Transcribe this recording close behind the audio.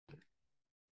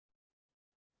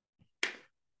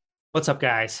What's up,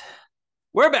 guys?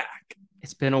 We're back.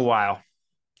 It's been a while.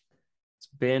 It's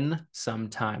been some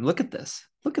time. Look at this.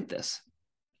 Look at this.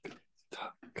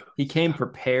 He came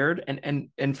prepared,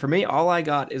 and for me, all I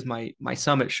got is my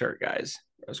Summit shirt, guys.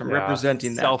 So I'm Yeah,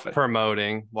 representing that. But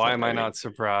self-promoting. Why so am I I mean, not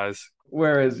surprised?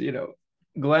 whereas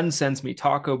Glenn sends me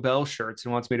Taco Bell shirts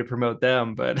and wants me to promote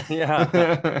them, but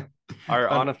Yeah, our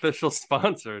Un- unofficial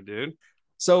sponsor, dude.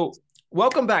 so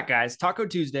welcome back, guys. Taco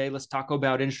Tuesday. Let's talk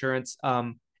about insurance.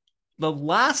 The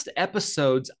last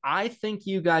episodes, I think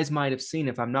you guys might have seen,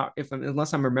 if I'm not, if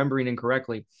unless I'm remembering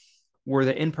incorrectly, were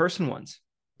the in-person ones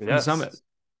from the Yes. summit.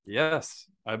 Yes,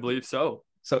 I believe so.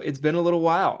 So it's been a little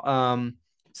while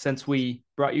since we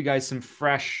brought you guys some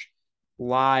fresh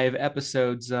live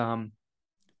episodes.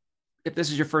 If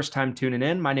this is your first time tuning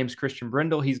in, my name is Christian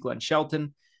Brindle. He's Glenn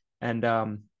Shelton, and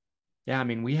yeah, I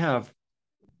mean we have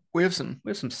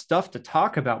some stuff to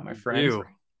talk about, my We friends. do.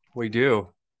 We do.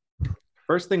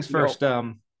 First things You know, first.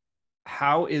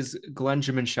 How is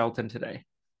Glenjamin Shelton today?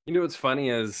 what's funny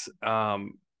is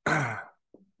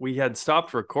we had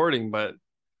stopped recording, but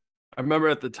I remember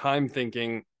at the time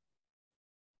thinking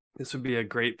this would be a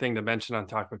great thing to mention on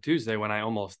Taco Tuesday when I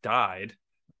almost died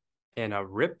in a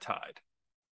riptide.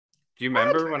 What? Do you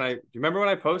remember when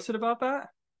I posted about that?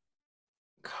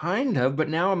 Kind of, but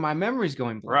now my memory's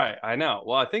going blank. Right, I know.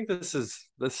 Well, I think this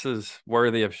is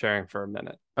worthy of sharing for a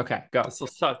minute. Okay, go.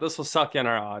 This will suck in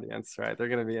our audience, right? They're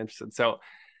going to be interested. So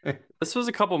this was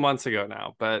a couple months ago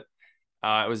now, but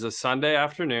it was a Sunday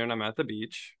afternoon. I'm at the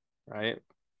beach, right?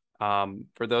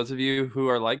 For those of you who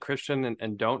are like Christian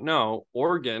and don't know,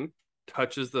 Oregon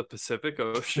touches the Pacific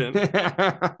Ocean,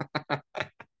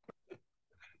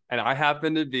 and I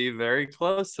happen to be very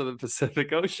close to the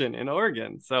Pacific Ocean in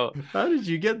Oregon. So How did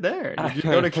you get there? Did you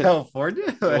go to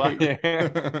California?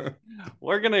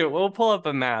 we'll pull up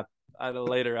a map at a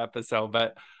later episode,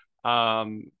 but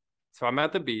so I'm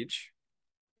at the beach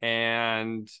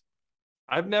and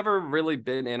I've never really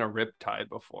been in a rip tide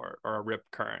before or a rip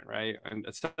current, right? And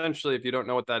essentially, if you don't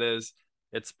know what that is,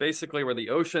 it's basically where the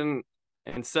ocean,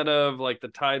 instead of like the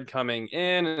tide coming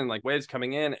in and like waves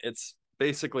coming in, it's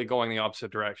basically going the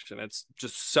opposite direction. It's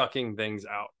just sucking things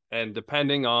out. And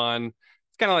depending on,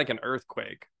 it's kind of like an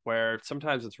earthquake where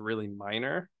sometimes it's really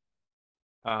minor.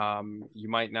 You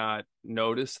might not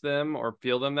notice them or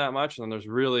feel them that much. And then there's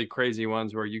really crazy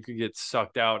ones where you could get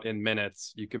sucked out in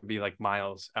minutes. You could be like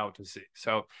miles out to sea.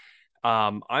 So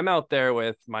I'm out there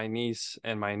with my niece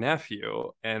and my nephew,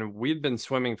 and we'd been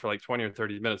swimming for like 20 or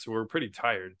 30 minutes. So we were pretty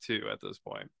tired too at this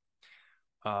point.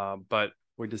 But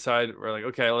we decided we're like,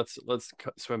 okay, let's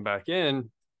swim back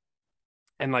in.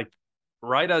 And like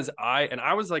right as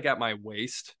I was like at my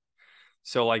waist,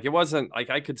 so like it wasn't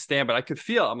like I could stand, but I could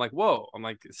feel. I'm like, whoa. I'm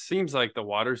like, it seems like the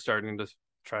water's starting to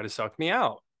try to suck me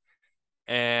out.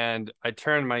 And I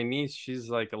turned my niece, she's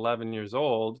like 11 years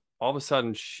old. All of a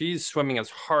sudden, she's swimming as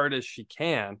hard as she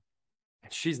can,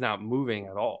 and she's not moving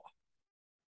at all.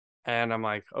 And I'm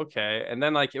like, okay. And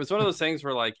then like it was one of those things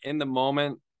where like in the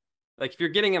moment, like if you're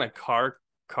getting in a car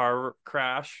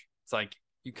crash, it's like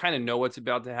you kind of know what's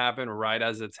about to happen right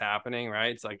as it's happening,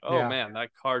 right? It's like, oh Yeah. man,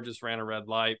 that car just ran a red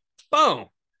light. Boom.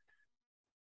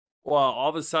 Well, all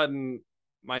of a sudden,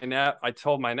 I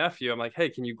told my nephew, I'm like, hey,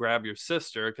 can you grab your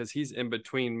sister? Because he's in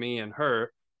between me and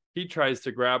her. He tries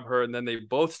to grab her, and then they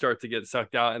both start to get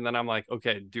sucked out. And then I'm like,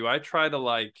 okay, do I try to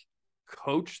like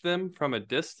coach them from a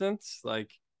distance? Like,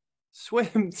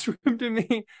 swim, swim to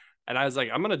me. And I was like,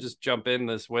 I'm gonna just jump in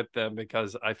this with them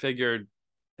because I figured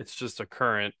it's just a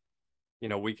current,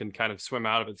 we can kind of swim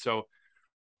out of it. So,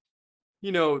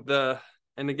 the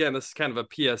and again, this is kind of a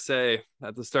PSA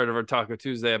at the start of our Taco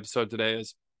Tuesday episode today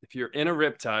is if you're in a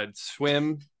riptide,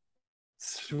 swim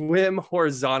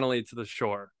horizontally to the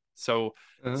shore. So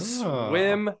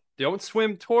Oh, don't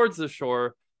swim towards the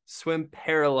shore, swim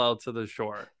parallel to the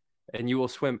shore, and you will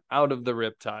swim out of the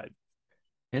riptide.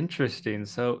 interesting.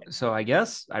 So I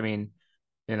guess I mean,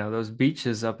 those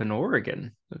beaches up in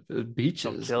Oregon, the They'll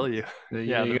beaches, kill you.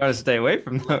 Yeah, you got to stay away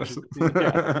from those.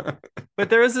 yeah. But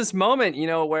there was this moment,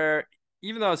 where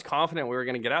even though I was confident we were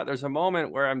going to get out, there's a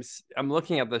moment where I'm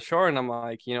looking at the shore and I'm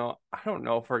like, I don't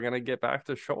know if we're going to get back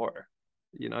to shore.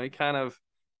 He kind of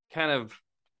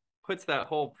puts that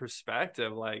whole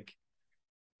perspective, like,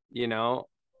 you know,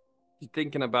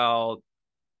 thinking about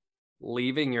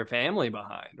leaving your family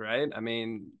behind, right? I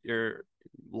mean, your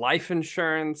life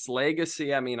insurance,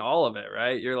 legacy, I mean, all of it,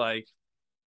 right? You're like,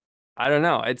 I don't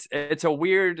know. It's a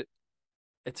weird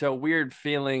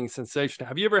feeling sensation.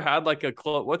 Have you ever had like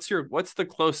what's the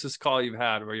closest call you've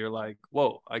had where you're like,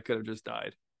 whoa, I could have just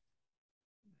died?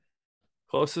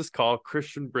 Closest call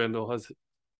Christian Brindle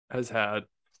has had.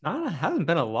 Hasn't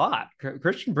been a lot.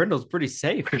 Christian Brindle's pretty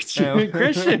safe. Christian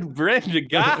Brindle,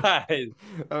 guys.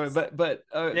 But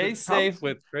Stay safe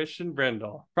with Christian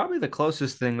Brindle. probably the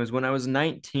closest thing was when I was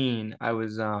 19. I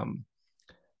was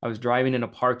driving in a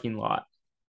parking lot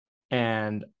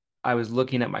and I was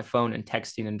looking at my phone and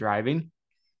texting and driving.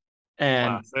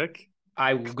 And Classic.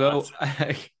 I go,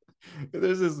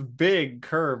 there's this big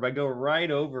curve. I go right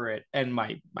over it, and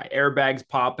my airbags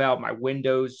pop out. My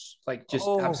windows like just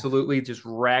absolutely just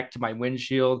wrecked my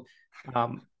windshield.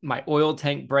 My oil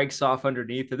tank breaks off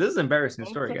underneath it. This is an embarrassing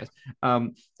story, guys.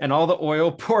 And all the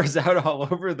oil pours out all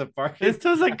over the parking. This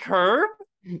was a curve.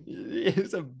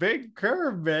 It's a big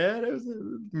curve, man. It was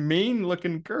a mean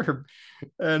looking curve,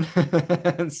 and,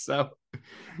 and so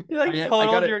you like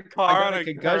totaled your car on a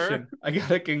concussion. curve? I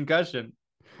got a concussion.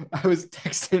 I was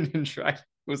texting and trying.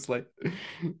 Was like,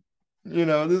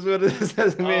 this is what this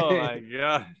is me. Oh my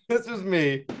god, this is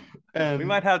me. And we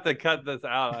might have to cut this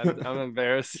out. I'm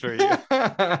embarrassed for you.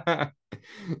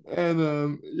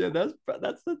 And yeah,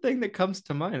 that's the thing that comes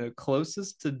to mind. The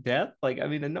closest to death. Like, I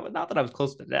mean, not that I was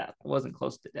close to death. I wasn't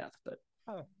close to death, but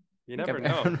you never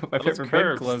know. I don't know if I've ever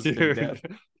been close to death.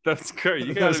 Those curves.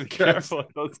 You gotta be careful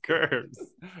with those curves.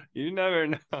 You never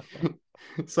know.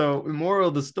 So the moral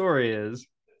of the story is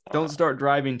don't start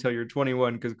driving until you're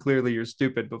 21 because clearly you're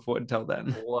stupid until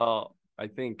then. Well, I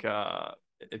think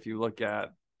if you look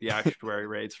at the actuary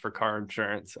rates for car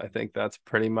insurance, I think that's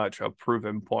pretty much a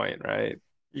proven point, right?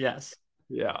 Yes.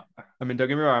 Yeah. I mean, don't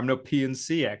get me wrong, I'm no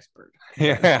P&C expert.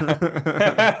 Yeah.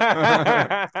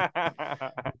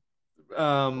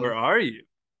 Where are you?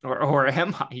 Or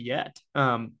am I yet?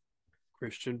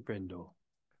 Christian Brindle.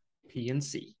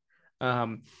 P&C.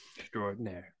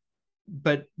 Extraordinaire.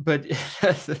 But I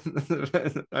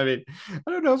mean,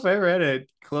 I don't know if I ever had a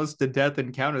close to death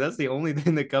encounter. That's the only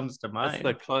thing that comes to mind.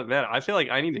 Man, I feel like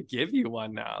I need to give you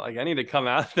one now. Like, I need to come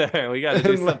out there. We got to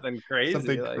do something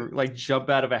crazy, like jump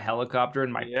out of a helicopter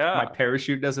and my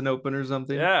parachute doesn't open or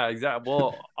something. Yeah, exactly.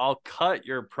 Well, I'll cut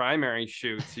your primary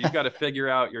chute, so you got to figure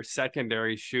out your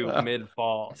secondary chute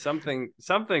mid-fall. Something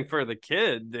for the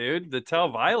kid, dude, to tell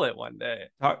Violet one day.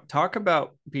 Talk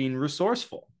about being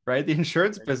resourceful. Right, the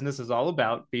insurance business is all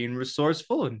about being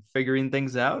resourceful and figuring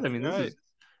things out. I mean,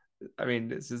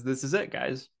 this is it,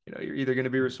 guys. You're either going to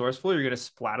be resourceful or you're going to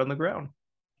splat on the ground.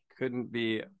 Couldn't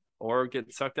be, or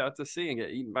get sucked out to sea and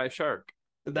get eaten by a shark.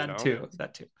 That too.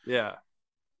 Yeah.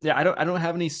 I don't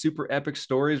have any super epic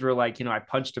stories where I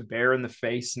punched a bear in the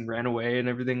face and ran away and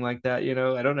everything like that. I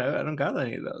don't got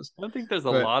any of those. I don't think there's a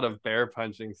lot of bear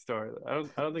punching stories. I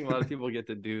don't think a lot of people get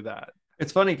to do that.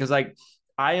 It's funny because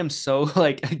I am so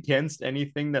against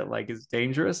anything that is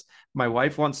dangerous. My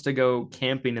wife wants to go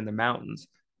camping in the mountains,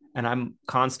 and I'm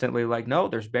constantly like, no,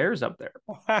 there's bears up there.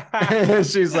 And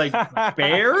she's like,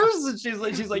 bears? And she's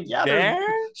like, yeah,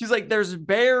 she's like, there's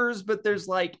bears, but there's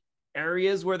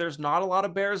areas where there's not a lot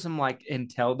of bears. I'm like,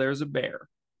 until there's a bear.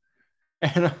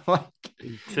 And I'm like,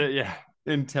 yeah.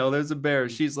 Until there's a bear.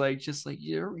 She's like,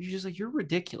 you're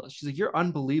ridiculous. She's like, you're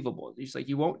unbelievable. She's like,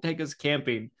 you won't take us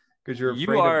camping because you're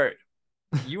afraid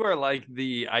you are like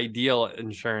the ideal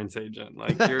insurance agent.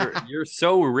 Like you're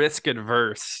so risk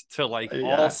adverse to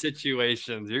all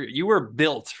situations. You were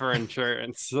built for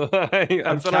insurance.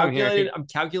 That's what I'm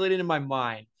calculating in my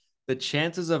mind. The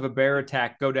chances of a bear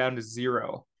attack go down to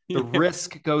 0. The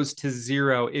risk goes to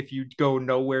 0 if you go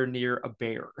nowhere near a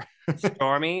bear.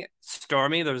 Stormy,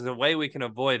 there's a way we can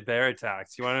avoid bear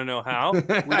attacks. You want to know how?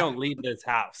 We don't leave this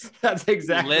house. That's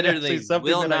exactly literally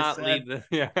will not leave this.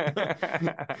 Yeah.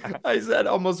 I said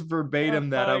almost verbatim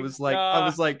that. I was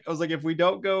like, if we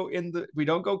don't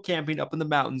go camping up in the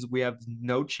mountains, we have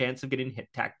no chance of getting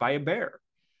attacked by a bear.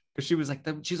 Because she's like,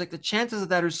 the chances of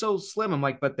that are so slim. I'm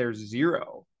like, but there's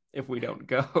 0 if we don't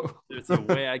go. There's a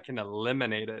way I can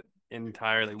eliminate it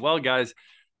entirely. Well, guys,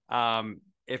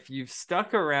 if you've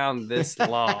stuck around this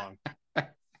long,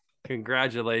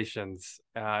 congratulations.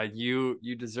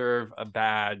 You deserve a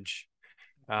badge.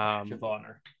 Badge of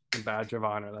honor. A badge of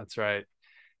honor. That's right.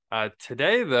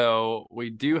 Today, though, we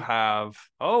do have.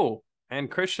 And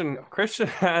Christian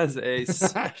has a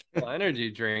special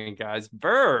energy drink, guys.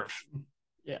 Verve.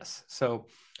 Yes. So,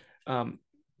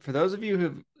 for those of you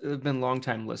who have been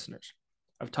longtime listeners,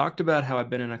 I've talked about how I've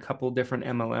been in a couple different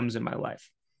MLMs in my life.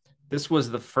 This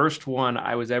was the first one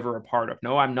I was ever a part of.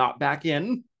 No, I'm not back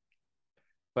in,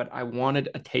 but I wanted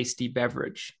a tasty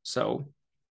beverage. So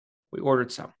we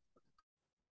ordered some.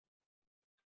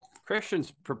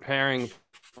 Christian's preparing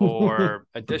for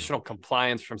additional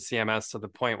compliance from CMS to the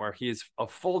point where he's a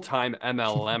full-time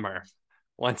MLMer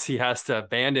once he has to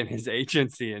abandon his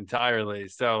agency entirely.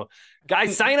 So,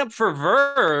 guys, sign up for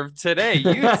Verve today.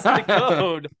 Use the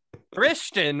code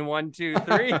Christian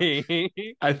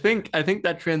 123. I think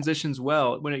that transitions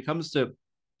well when it comes to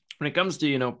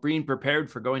being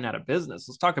prepared for going out of business.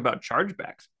 Let's talk about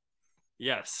chargebacks.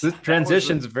 Yes, This that was the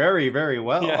transitions very, very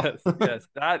well. yes,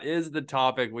 that is the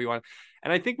topic we want.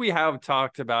 And I think we have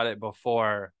talked about it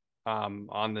before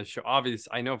on the show.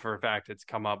 Obviously, I know for a fact it's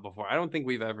come up before. I don't think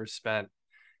we've ever spent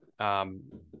an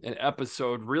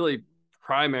episode really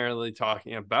primarily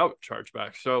talking about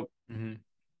chargebacks. So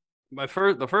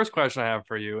Mm-hmm. the first question I have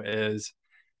for you is,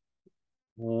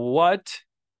 what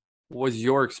was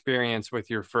your experience with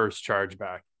your first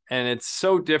chargeback? And it's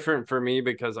so different for me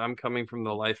because I'm coming from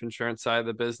the life insurance side of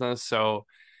the business. So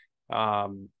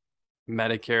um,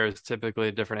 Medicare is typically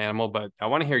a different animal, but I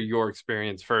want to hear your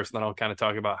experience first, and then I'll kind of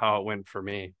talk about how it went for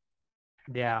me.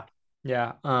 Yeah.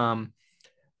 Yeah.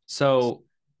 So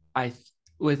I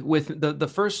with the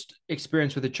first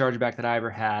experience with a chargeback that I ever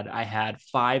had, I had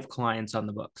 5 clients on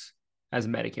the books as a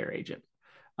Medicare agent.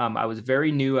 I was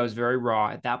very new, I was very raw.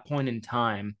 At that point in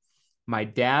time, my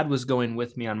dad was going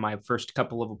with me on my first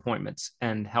couple of appointments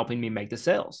and helping me make the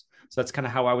sales. So that's kind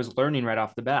of how I was learning right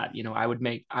off the bat.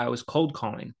 I was cold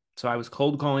calling. So I was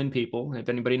cold calling people. If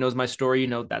anybody knows my story,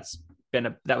 that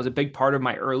was a big part of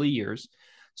my early years.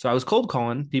 So I was cold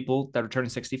calling people that were turning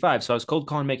 65. So I was cold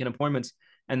calling, making appointments,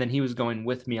 and then he was going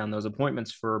with me on those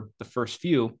appointments for the first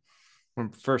few, or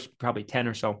first probably 10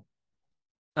 or so.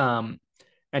 Um,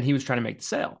 and he was trying to make the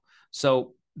sale.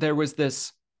 So there was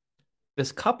this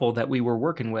couple that we were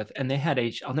working with, and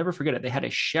I'll never forget it. They had a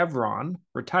Chevron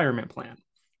retirement plan.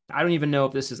 I don't even know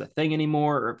if this is a thing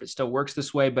anymore or if it still works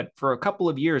this way, but for a couple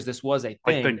of years, this was a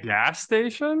Like the thing. gas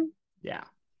station? Yeah.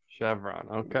 Chevron.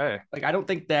 Okay. Like, I don't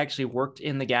think they actually worked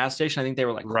in the gas station. I think they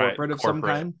were like corporate of some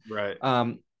kind. Right.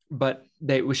 But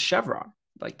it was Chevron,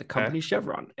 like the company Okay.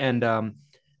 Chevron. And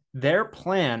their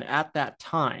plan at that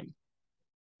time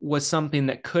was something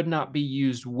that could not be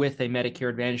used with a Medicare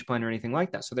Advantage plan or anything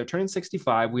like that. So they're turning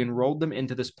 65. We enrolled them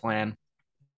into this plan,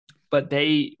 but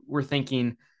they were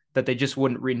thinking that they just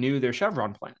wouldn't renew their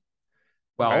Chevron plan.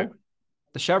 Okay. Well,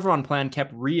 the Chevron plan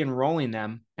kept re-enrolling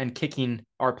them and kicking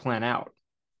our plan out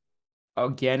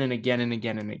again and again and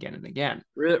again and again and again.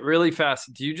 Really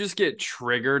fast. Do you just get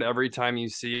triggered every time you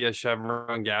see a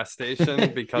Chevron gas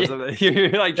station because Yeah. of it? You're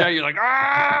like, you're like,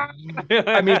 ah.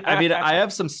 I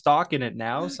have some stock in it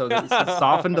now, so it's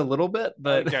softened a little bit,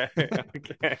 but okay.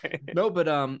 no, but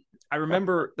I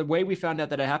remember the way we found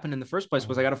out that it happened in the first place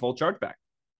was I got a full chargeback,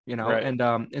 Right. and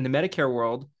in the Medicare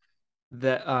world,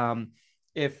 that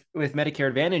if with Medicare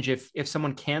Advantage, if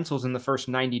someone cancels in the first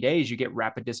 90 days, you get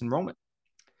rapid disenrollment.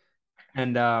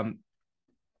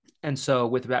 And so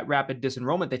with that rapid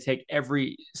disenrollment, they take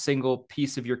every single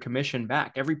piece of your commission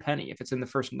back, every penny, if it's in the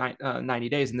first 90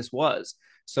 days. And this was.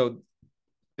 So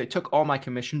they took all my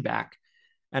commission back.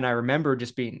 And I remember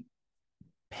just being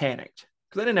panicked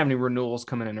because I didn't have any renewals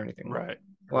coming in or anything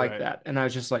like that. And I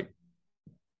was just like,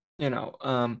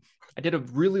 I did a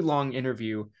really long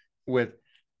interview with,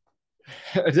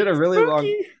 I did a really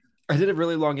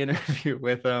long interview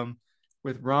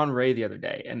with Ron Ray the other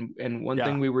day, and one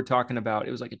thing we were talking about,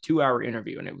 it was like a 2-hour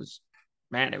interview, and it was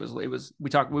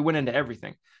we went into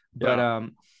everything, but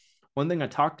one thing I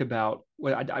talked about,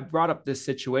 I brought up this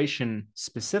situation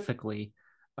specifically,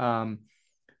 and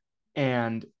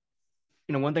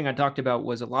one thing I talked about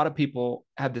was a lot of people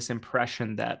had this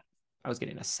impression that I was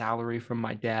getting a salary from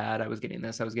my dad, I was getting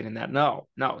this, I was getting that. No.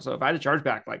 So if I had a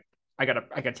chargeback, like I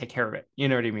gotta take care of it. You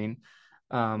know what I mean?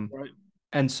 Right.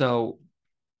 And so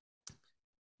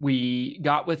we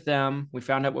got with them. We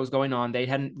found out what was going on. They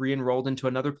hadn't re-enrolled into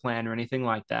another plan or anything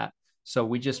like that. So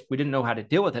we didn't know how to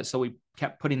deal with it. So we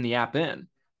kept putting the app in.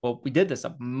 Well, we did this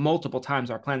multiple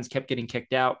times. Our plans kept getting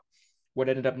kicked out. What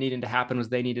ended up needing to happen was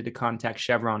they needed to contact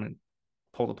Chevron and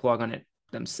pull the plug on it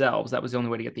themselves. That was the only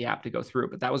way to get the app to go through.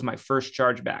 But that was my first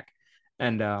chargeback.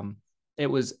 And it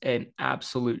was an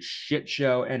absolute shit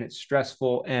show, and it's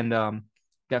stressful, and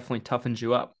definitely toughens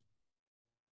you up.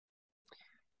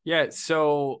 Yeah.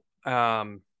 So,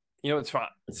 it's fun.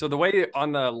 So the way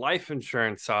on the life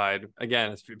insurance side,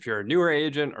 again, if you're a newer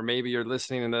agent, or maybe you're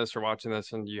listening to this or watching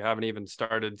this and you haven't even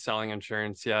started selling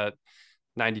insurance yet,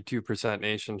 92%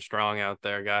 nation strong out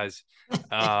there, guys.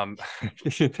 On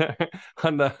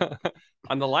the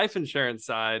life insurance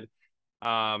side,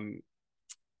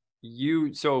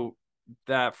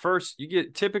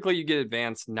 typically you get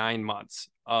advanced 9 months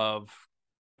of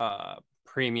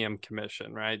premium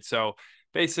commission, right? So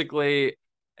basically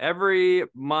every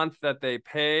month that they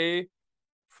pay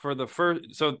for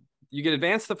so you get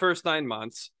advanced the first 9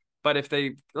 months, but if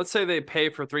let's say they pay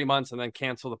for 3 months and then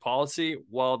cancel the policy,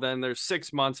 well, then there's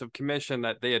 6 months of commission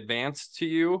that they advance to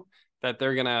you that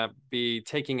they're going to be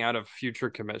taking out of future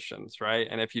commissions, right?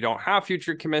 And if you don't have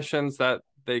future commissions that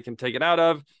they can take it out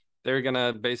of, they're going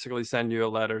to basically send you a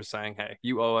letter saying, hey,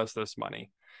 you owe us this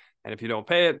money. And if you don't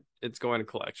pay it, it's going to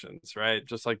collections, right?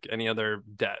 Just like any other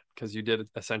debt, because you did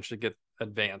essentially get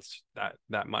advanced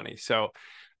that money. So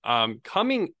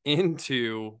coming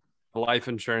into the life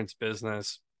insurance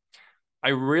business, I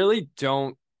really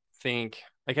don't think,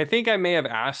 like, I think I may have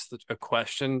asked a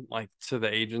question like to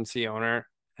the agency owner,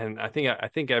 and I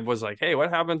think I was like, hey, what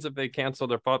happens if they cancel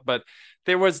their fault? But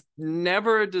there was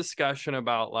never a discussion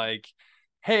about like,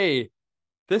 hey,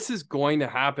 this is going to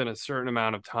happen a certain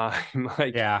amount of time.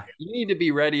 Like, Yeah. you need to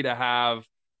be ready to have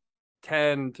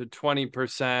 10 to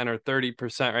 20% or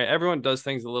 30%, right? Everyone does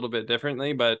things a little bit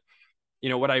differently, but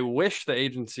what I wish the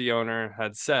agency owner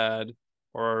had said,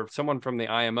 or someone from the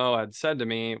IMO had said to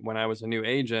me when I was a new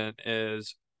agent,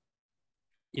 is,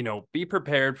 be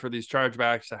prepared for these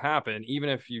chargebacks to happen. Even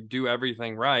if you do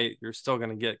everything right, you're still going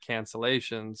to get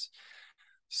cancellations.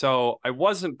 So I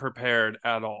wasn't prepared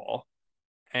at all.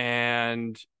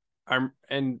 And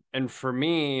and for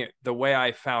me, the way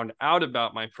I found out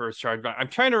about my first chargeback, I'm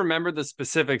trying to remember the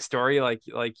specific story. Like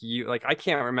I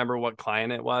can't remember what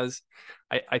client it was.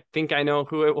 I think I know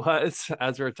who it was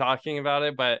as we're talking about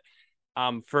it, but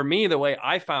for me, the way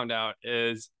I found out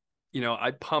is,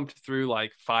 I pumped through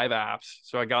like 5 apps.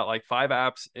 So I got like 5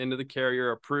 apps into the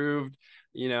carrier approved.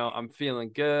 I'm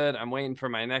feeling good. I'm waiting for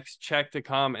my next check to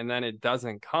come, and then it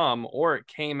doesn't come, or it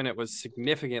came and it was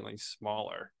significantly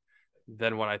smaller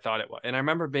than what I thought it was. And I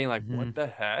remember being like, what Mhm. the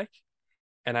heck?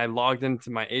 And I logged into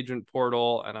my agent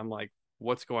portal and I'm like,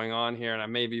 what's going on here? And I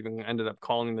maybe even ended up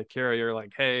calling the carrier,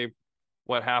 like, hey,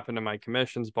 what happened to my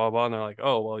commissions, blah, blah. And they're like,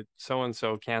 oh, well, so and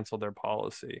so canceled their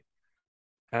policy.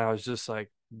 And I was just like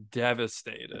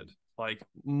devastated, like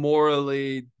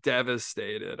morally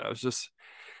devastated. I was just,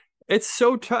 it's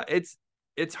so tough.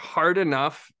 It's hard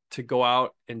enough to go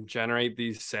out and generate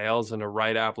these sales and to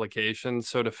write applications.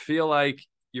 So to feel like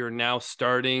you're now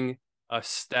starting a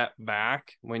step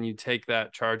back when you take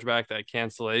that chargeback, that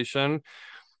cancellation,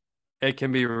 it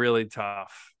can be really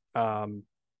tough. And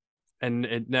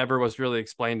it never was really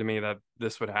explained to me that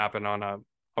this would happen on a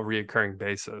reoccurring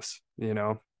basis.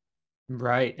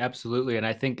 Right, absolutely. And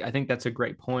I think that's a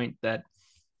great point that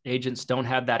agents don't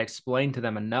have that explained to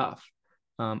them enough.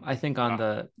 I think on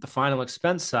Ah, the final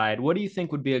expense side, what do you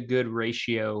think would be a good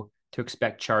ratio to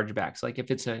expect chargebacks? Like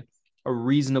if it's a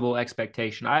reasonable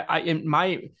expectation. I in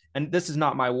my and this is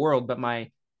not my world, but my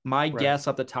right. guess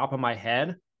off the top of my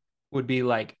head would be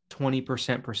like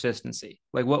 20% persistency.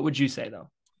 Like what would you say though?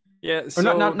 Yeah. Or not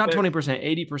So not not there,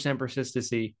 20%, 80%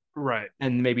 persistency right.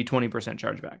 and maybe 20%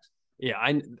 chargebacks. Yeah.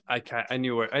 I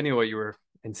knew what you were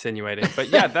insinuating, but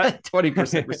yeah, that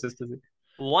 20% persistency.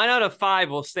 1 out of 5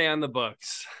 will stay on the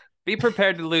books. Be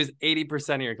prepared to lose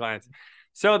 80% of your clients.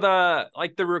 So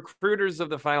the recruiters of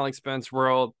the final expense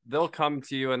world, they'll come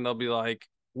to you and they'll be like,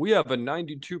 we have a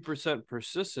 92%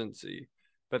 persistency.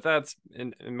 But that's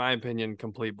in my opinion,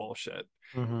 complete bullshit.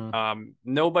 Mm-hmm.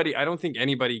 I don't think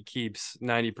anybody keeps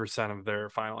 90% of their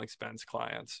final expense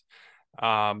clients.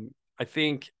 I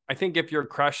think if you're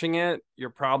crushing it, you're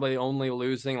probably only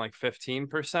losing like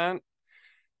 15%.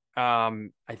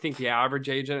 I think the average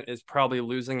agent is probably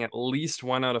losing at least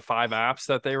 1 out of 5 apps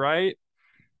that they write.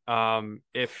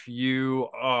 If you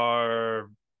are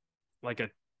like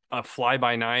a fly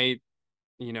by night,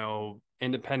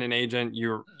 independent agent,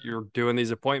 you're doing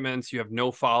these appointments, you have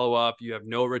no follow up, you have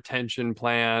no retention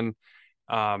plan.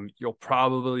 You'll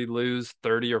probably lose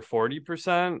 30 or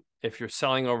 40%. If you're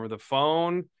selling over the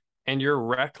phone and you're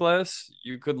reckless,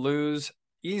 you could lose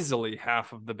easily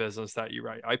half of the business that you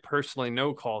write. I personally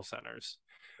know call centers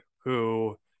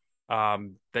who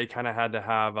they kind of had to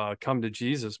have a come to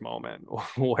Jesus moment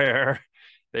where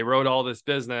they wrote all this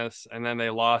business and then they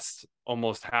lost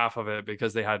almost half of it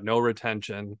because they had no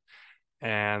retention,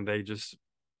 and they just,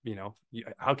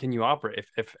 how can you operate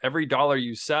if every dollar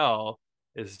you sell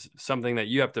is something that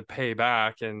you have to pay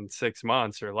back in 6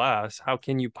 months or less? How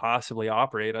can you possibly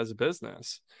operate as a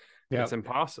business? It's Yep.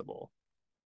 impossible.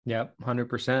 Yep.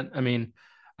 100%. I mean,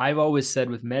 I've always said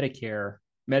with Medicare,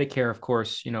 of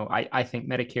course, I think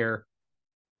Medicare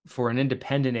for an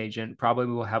independent agent probably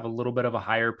will have a little bit of a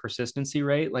higher persistency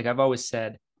rate. Like I've always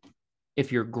said,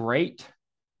 if you're great,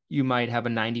 you might have a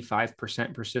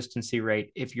 95% persistency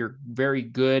rate. If you're very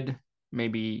good,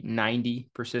 maybe 90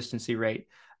 persistency rate.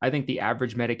 I think the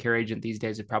average Medicare agent these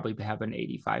days would probably have an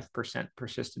 85%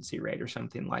 persistency rate or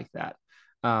something like that.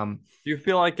 Um, Do you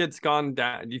feel like it's gone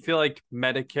down? Do you feel like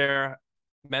Medicare's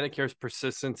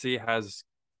persistency has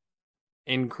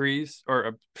increased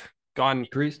or gone?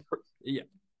 Decrease? Yeah.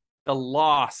 the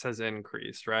loss has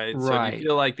increased, right? So do you Right.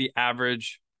 feel like the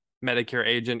average Medicare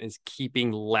agent is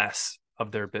keeping less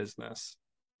of their business?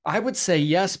 I would say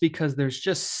yes, because there's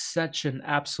just such an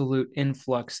absolute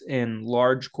influx in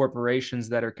large corporations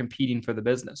that are competing for the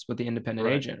business with the independent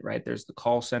Right. agent, right? There's the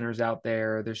call centers out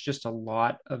there. There's just a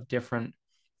lot of different,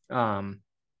 um,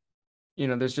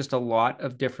 there's just a lot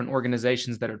of different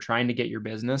organizations that are trying to get your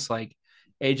business. Like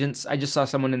agents, I just saw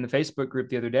someone in the Facebook group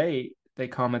the other day. They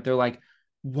comment, they're like,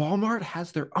 Walmart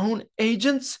has their own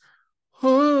agents.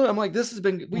 Huh? I'm like,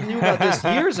 we knew about this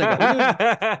years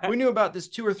ago. We knew about this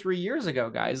 2 or 3 years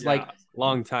ago, guys. Yeah,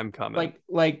 long time coming.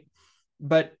 Like,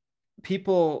 but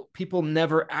people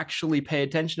never actually pay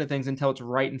attention to things until it's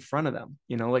right in front of them.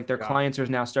 Like their Yeah. clients are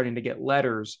now starting to get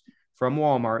letters from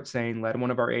Walmart saying, let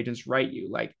one of our agents write you.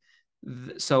 Like,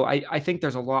 so I think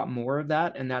there's a lot more of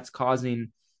that, and that's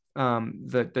causing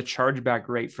the chargeback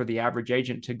rate for the average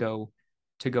agent to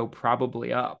go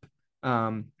probably up.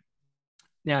 Um,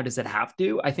 Now, does it have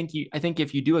to? I think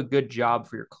if you do a good job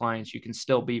for your clients, you can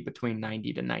still be between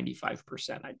 90 to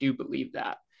 95%. I do believe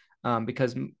that.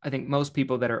 Because I think most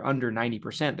people that are under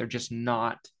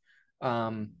 90%,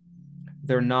 um,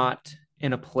 they're not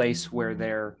in a place where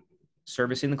they're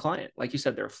servicing the client. Like you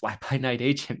said, they're a fly by night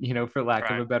agent, for lack of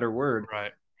Right. a better word.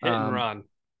 Right. Hit and Um, run.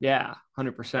 yeah,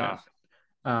 100%.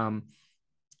 Yeah. Um,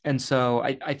 and so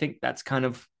I think that's kind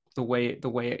of the way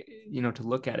to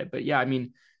look at it. But yeah, I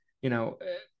mean,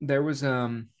 there was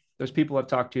there's people I've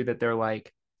talked to that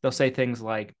they'll say things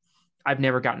like, I've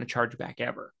never gotten a chargeback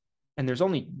ever. And there's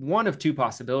only one of two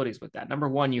possibilities with that. Number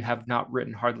one, you have not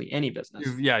written hardly any business.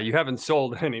 You haven't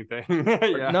sold anything.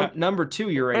 Or Yeah. number two,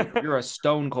 you're a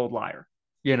stone cold liar.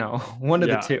 One of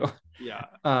the Yeah. two.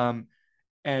 Yeah.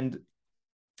 And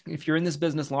if you're in this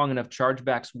business long enough,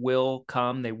 chargebacks will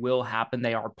come, they will happen,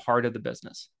 they are part of the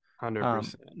business.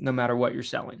 100%. No matter what you're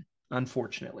selling,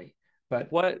 unfortunately.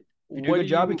 But What if you do a what do good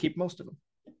job, you you keep most of them.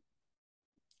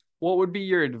 what would be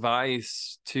your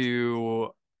advice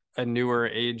to a newer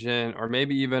agent or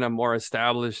maybe even a more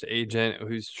established agent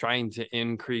who's trying to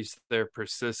increase their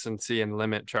persistency and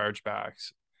limit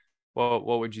chargebacks? What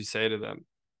would you say to them?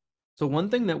 So one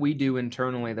thing that we do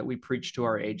internally that we preach to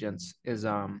our agents is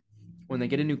when they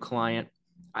get a new client,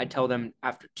 I tell them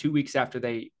after 2 weeks after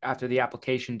the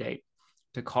application date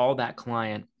to call that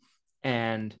client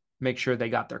and make sure they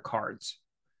got their cards.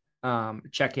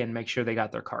 Check in, make sure they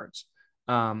got their cards.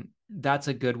 That's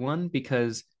a good one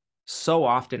because so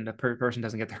often the person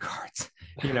doesn't get their cards,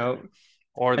 you know,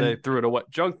 Or they and threw it away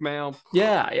junk mail.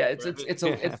 yeah, Yeah.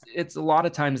 it's a lot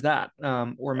of times that,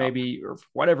 or Yeah. maybe or for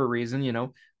whatever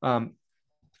reason, um,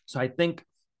 so I think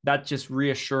that just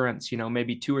reassurance,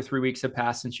 maybe 2 or 3 weeks have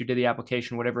passed since you did the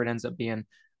application, whatever it ends up being,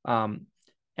 um,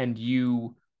 and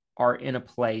you are in a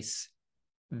place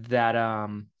that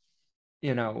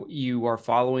you are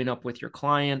following up with your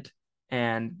client,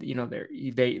 and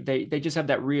they just have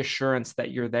that reassurance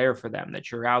that you're there for them, that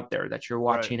you're out there, that you're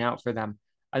Right. watching out for them.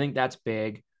 I think that's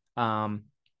big.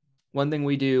 One thing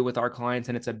we do with our clients,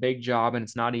 and it's a big job and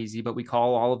it's not easy, but we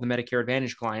call all of the Medicare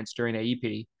Advantage clients during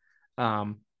AEP.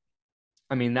 um,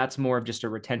 I mean, that's more of just a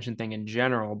retention thing in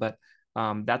general, but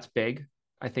that's big.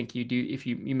 I think you do, if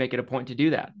you make it a point to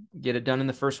do that, get it done in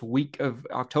the first week of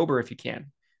October if you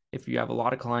can. If you have a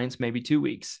lot of clients, maybe 2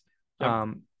 weeks, Yep.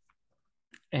 um,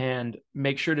 and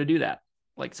make sure to do that.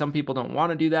 Like some people don't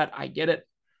want to do that. I get it.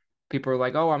 People are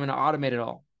like, oh, I'm going to automate it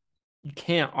all. You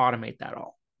can't automate that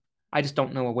all. I just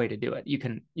don't know a way to do it. You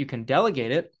can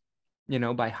delegate it,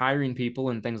 by hiring people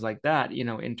and things like that,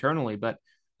 internally, but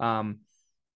um,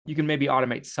 you can maybe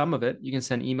automate some of it. You can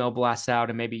send email blasts out,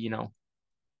 and maybe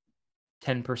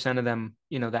 10% of them,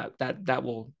 that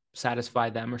will satisfy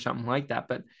them or something like that.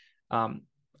 But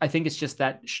I think it's just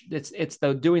that it's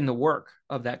the doing the work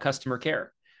of that customer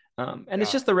care, and it's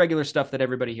Yeah. just the regular stuff that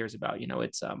everybody hears about.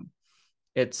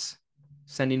 It's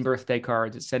sending birthday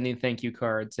cards, it's sending thank you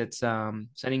cards, it's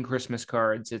sending Christmas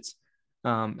cards, it's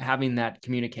having that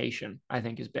communication. I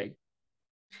think is big.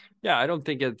 Yeah, I don't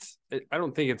think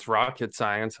it's rocket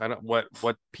science. I don't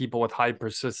what people with high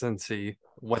persistency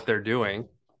what they're doing.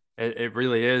 It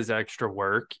really is extra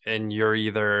work and you're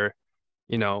either,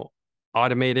 you know,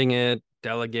 automating it,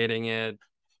 delegating it.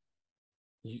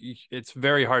 It's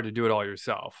very hard to do it all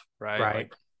yourself, right? Right.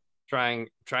 Like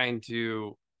trying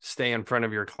to stay in front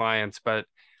of your clients, but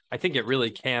I think it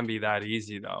really can be that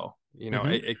easy though.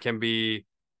 Mm-hmm. It can be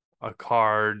a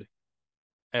card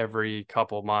every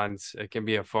couple months. It can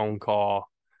be a phone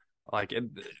call. Like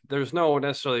there's no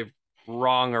necessarily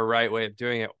wrong or right way of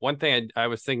doing it. One thing I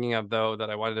was thinking of though that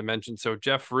I wanted to mention. So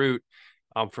Jeff Root,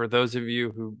 for those of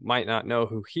you who might not know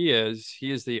who he is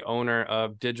the owner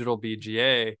of Digital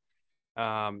BGA.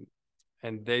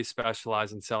 and they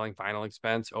specialize in selling final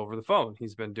expense over the phone.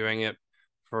 He's been doing it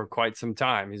for quite some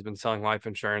time. He's been selling life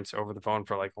insurance over the phone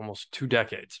for like almost 2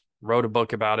 decades. Wrote a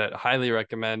book about it. Highly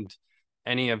recommend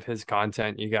any of his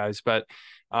content, you guys. But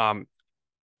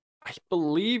I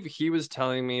believe he was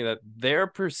telling me that their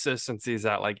persistency is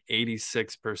at like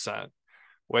 86%,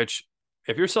 which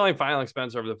if you're selling final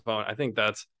expense over the phone, I think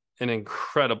that's an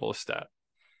incredible stat.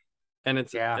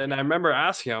 Yeah. And I remember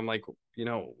asking him like,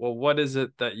 well, what is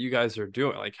it that you guys are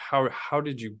doing? Like how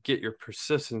did you get your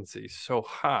persistency so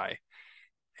high?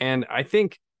 And I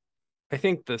think they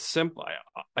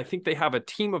have a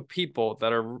team of people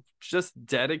that are just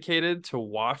dedicated to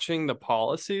watching the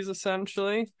policies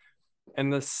essentially.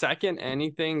 And the second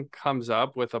anything comes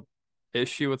up with a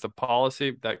issue with the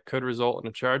policy that could result in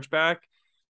a chargeback,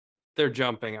 they're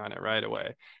jumping on it right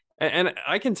away. And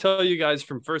I can tell you guys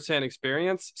from firsthand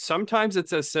experience, sometimes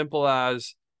it's as simple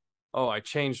as, oh, I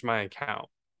changed my account.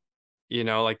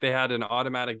 Like they had an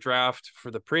automatic draft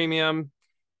for the premium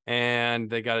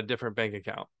and they got a different bank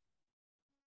account.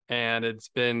 And it's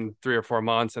been 3 or 4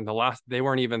 months, and they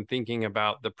weren't even thinking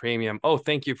about the premium. Oh,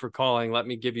 thank you for calling. Let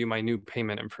me give you my new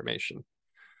payment information.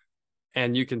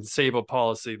 And you can save a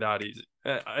policy that easy.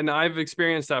 And I've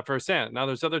experienced that firsthand. Now,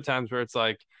 there's other times where it's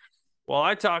like, well,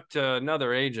 I talked to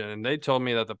another agent and they told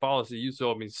me that the policy you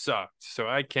sold me sucked. So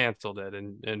I canceled it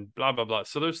and blah, blah, blah.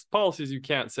 So there's policies you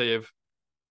can't save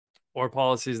or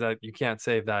policies that you can't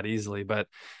save that easily. But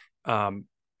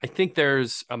I think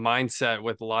there's a mindset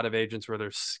with a lot of agents where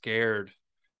they're scared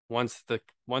once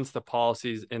the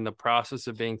policy's in the process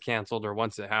of being canceled or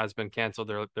once it has been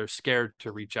canceled, they're scared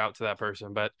to reach out to that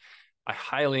person. But I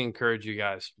highly encourage you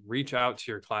guys, reach out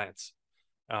to your clients.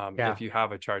 Yeah. If you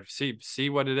have a charge, see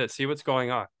what it is, see what's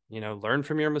going on, learn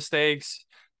from your mistakes,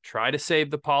 try to save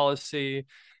the policy.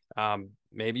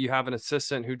 Maybe you have an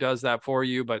assistant who does that for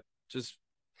you, but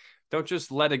don't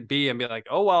just let it be and be like,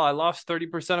 oh, well, I lost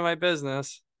 30% of my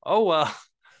business. Oh, well,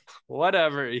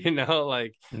 whatever,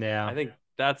 like, Yeah. I think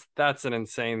that's an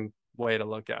insane way to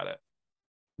look at it.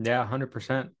 Yeah.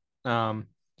 100%.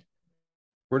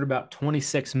 We're at about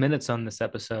 26 minutes on this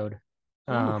episode.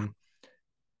 Ooh, Um,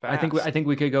 fast. I think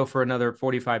we could go for another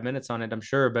 45 minutes on it, I'm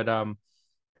sure, but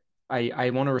I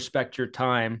want to respect your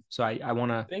time. So I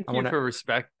Thank you want to, for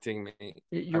respecting me. I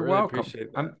you're really welcome.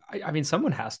 appreciate that. I mean,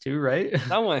 someone has to, right?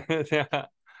 Someone, yeah,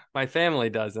 my family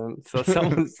doesn't, so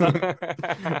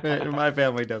My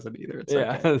family doesn't either. It's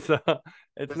okay. yeah, so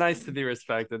it's nice to be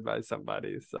respected by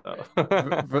somebody. So,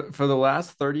 For the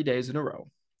last 30 days in a row,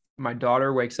 my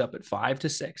daughter wakes up at 5 to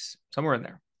 6, somewhere in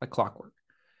there, like clockwork.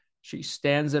 She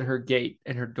stands at her gate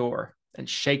and her door and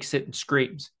shakes it and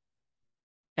screams.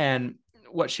 And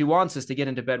what she wants is to get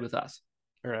into bed with us.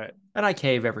 right, And I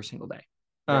cave every single day.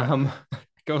 right.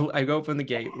 I go open the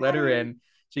gate, let her in.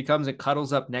 She comes and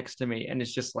cuddles up next to me, and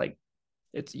it's just like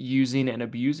it's using and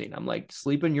abusing. I'm like,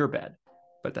 sleep in your bed,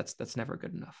 but that's never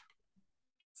good enough.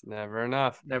 It's never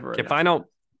enough. Never Okay, enough.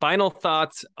 final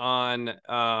thoughts on.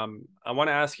 I want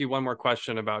to ask you one more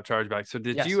question about chargebacks. So,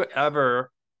 did Yes. you ever,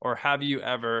 or have you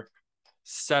ever,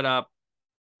 set up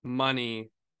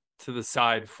money to the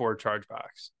side for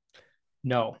chargebacks?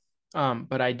 No.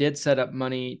 But I did set up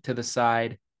money to the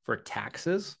side for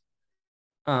taxes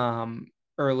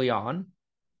early on.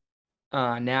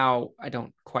 Now I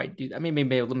don't quite do that. I mean,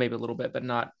 maybe a little bit, but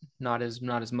not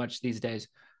as much these days.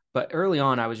 But early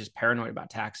on, I was just paranoid about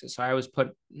taxes, so I always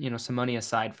put some money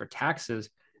aside for taxes.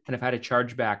 And if I had a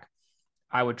chargeback,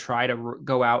 I would try to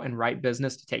go out and write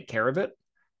business to take care of it.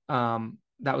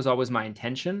 That was always my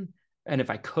intention. And if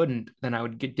I couldn't, then I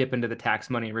would dip into the tax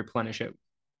money and replenish it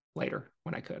later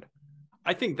when I could.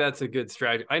 I think that's a good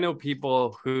strategy. I know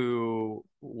people who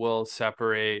will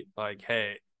separate, like,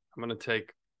 hey, I'm going to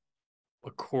take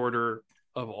a quarter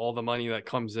of all the money that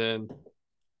comes in,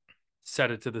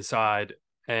 set it to the side,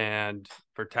 and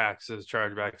for taxes,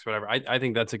 chargebacks, whatever. I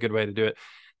think that's a good way to do it.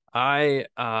 I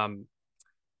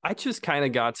just kind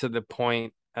of got to the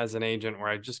point as an agent where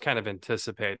I just kind of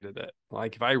anticipated it.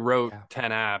 Like if I wrote Yeah.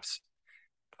 10 apps,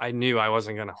 I knew I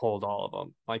wasn't going to hold all of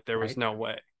them. Like there was Right. no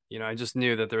way. I just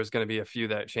knew that there was going to be a few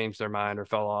that changed their mind or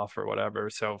fell off or whatever.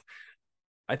 So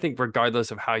I think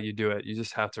regardless of how you do it, you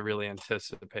just have to really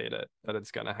anticipate it that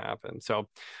it's going to happen. So,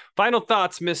 final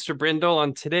thoughts, Mr. Brindle,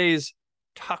 on today's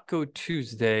Taco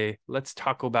Tuesday. Let's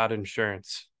talk about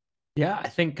insurance. Yeah, I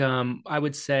think I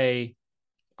would say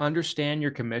understand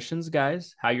your commissions,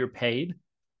 guys, how you're paid.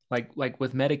 Like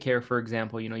with Medicare, for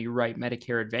example, you write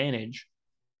Medicare Advantage,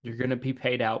 you're going to be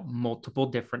paid out multiple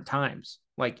different times.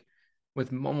 Like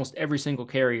with almost every single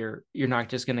carrier, you're not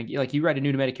just going to, like, you write a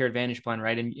new Medicare Advantage plan,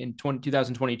 right? And in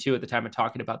 2022, at the time of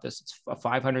talking about this, it's a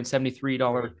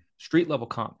 $573 street level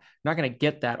comp. You're not going to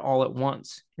get that all at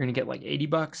once. You're going to get like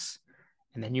 $80,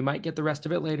 and then you might get the rest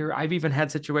of it later. I've even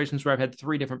had situations where I've had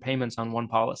 3 different payments on one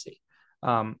policy.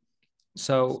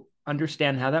 So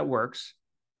understand how that works,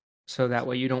 so that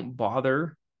way you don't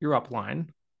bother your upline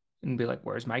and be like,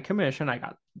 where's my commission? I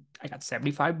got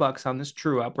 $75 on this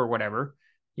true up or whatever,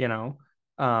 you know.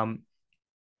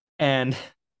 And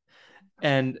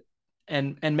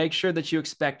make sure that you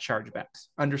expect chargebacks.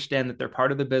 Understand that they're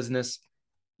part of the business.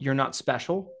 You're not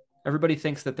special. Everybody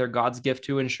thinks that they're God's gift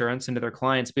to insurance and to their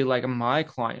clients. Be like, my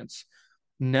clients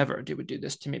never would do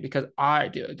this to me because I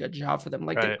do a good job for them.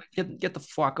 Like, Right. get the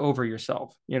fuck over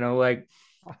yourself. You know, like,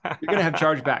 you're going to have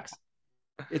chargebacks.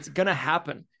 It's going to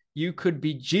happen. You could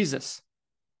be Jesus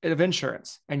of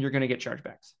insurance and you're going to get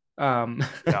chargebacks.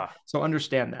 Yeah. So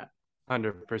understand that.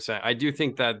 100%. I do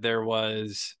think that there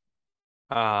was,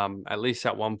 at least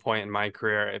at one point in my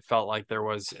career, it felt like there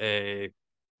was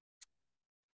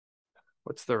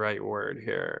what's the right word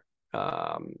here?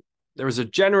 There was a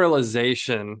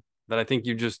generalization that I think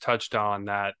you just touched on,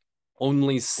 that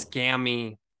only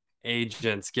scammy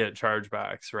agents get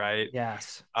chargebacks, right?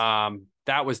 Yes.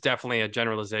 That was definitely a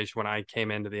generalization when I came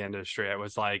into the industry. It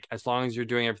was like, as long as you're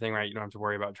doing everything right, you don't have to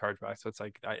worry about chargebacks. So it's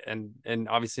like, and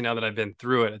obviously now that I've been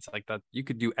through it, it's like that you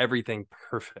could do everything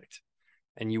perfect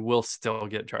and you will still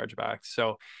get chargebacks.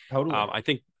 So Totally. I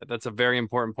think that's a very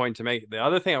important point to make. The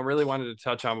other thing I really wanted to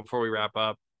touch on before we wrap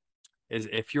up is,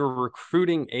 if you're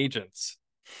recruiting agents,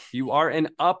 you are an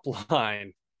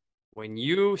upline. When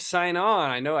you sign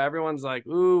on, I know everyone's like,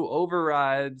 ooh,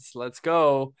 overrides, let's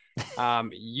go.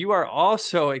 You are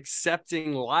also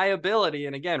accepting liability.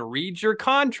 And again, read your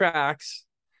contracts,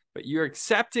 but you're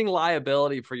accepting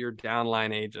liability for your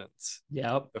downline agents.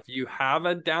 Yep. If you have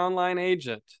a downline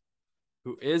agent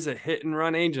who is a hit and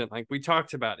run agent, like we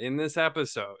talked about in this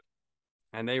episode,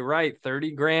 and they write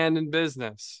 30 grand in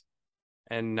business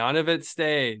and none of it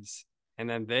stays, and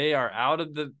then they are out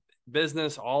of the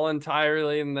business all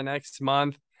entirely in the next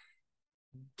month,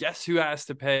 guess who has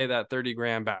to pay that 30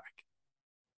 grand back?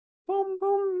 Boom,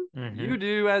 boom. Mm-hmm. You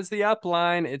do, as the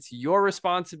upline. It's your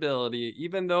responsibility,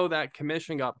 even though that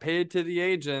commission got paid to the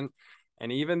agent.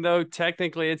 And even though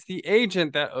technically it's the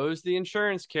agent that owes the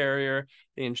insurance carrier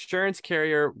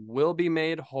will be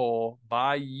made whole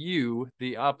by you,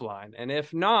 the upline. And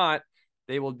if not,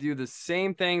 they will do the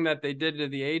same thing that they did to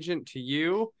the agent to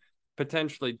you,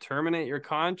 potentially terminate your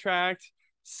contract,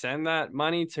 send that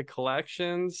money to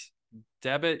collections,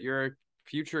 debit your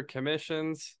future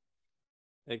commissions,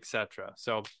 etc.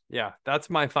 So yeah, that's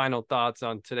my final thoughts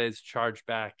on today's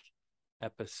chargeback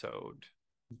episode.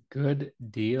 Good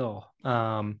deal.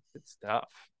 Good stuff.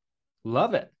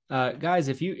 Love it. Guys,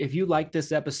 if you like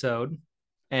this episode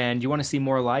and you want to see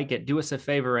more like it, do us a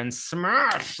favor and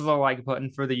smash the like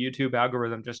button for the YouTube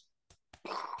algorithm. Just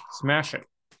smash it.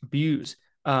 Abuse.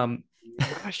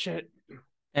 Smash it.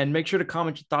 And make sure to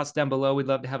comment your thoughts down below. We'd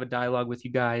love to have a dialogue with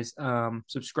you guys.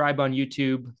 Subscribe on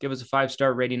YouTube. Give us a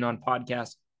 5-star rating on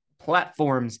podcast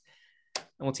platforms. And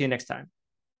we'll see you next time.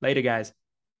 Later, guys.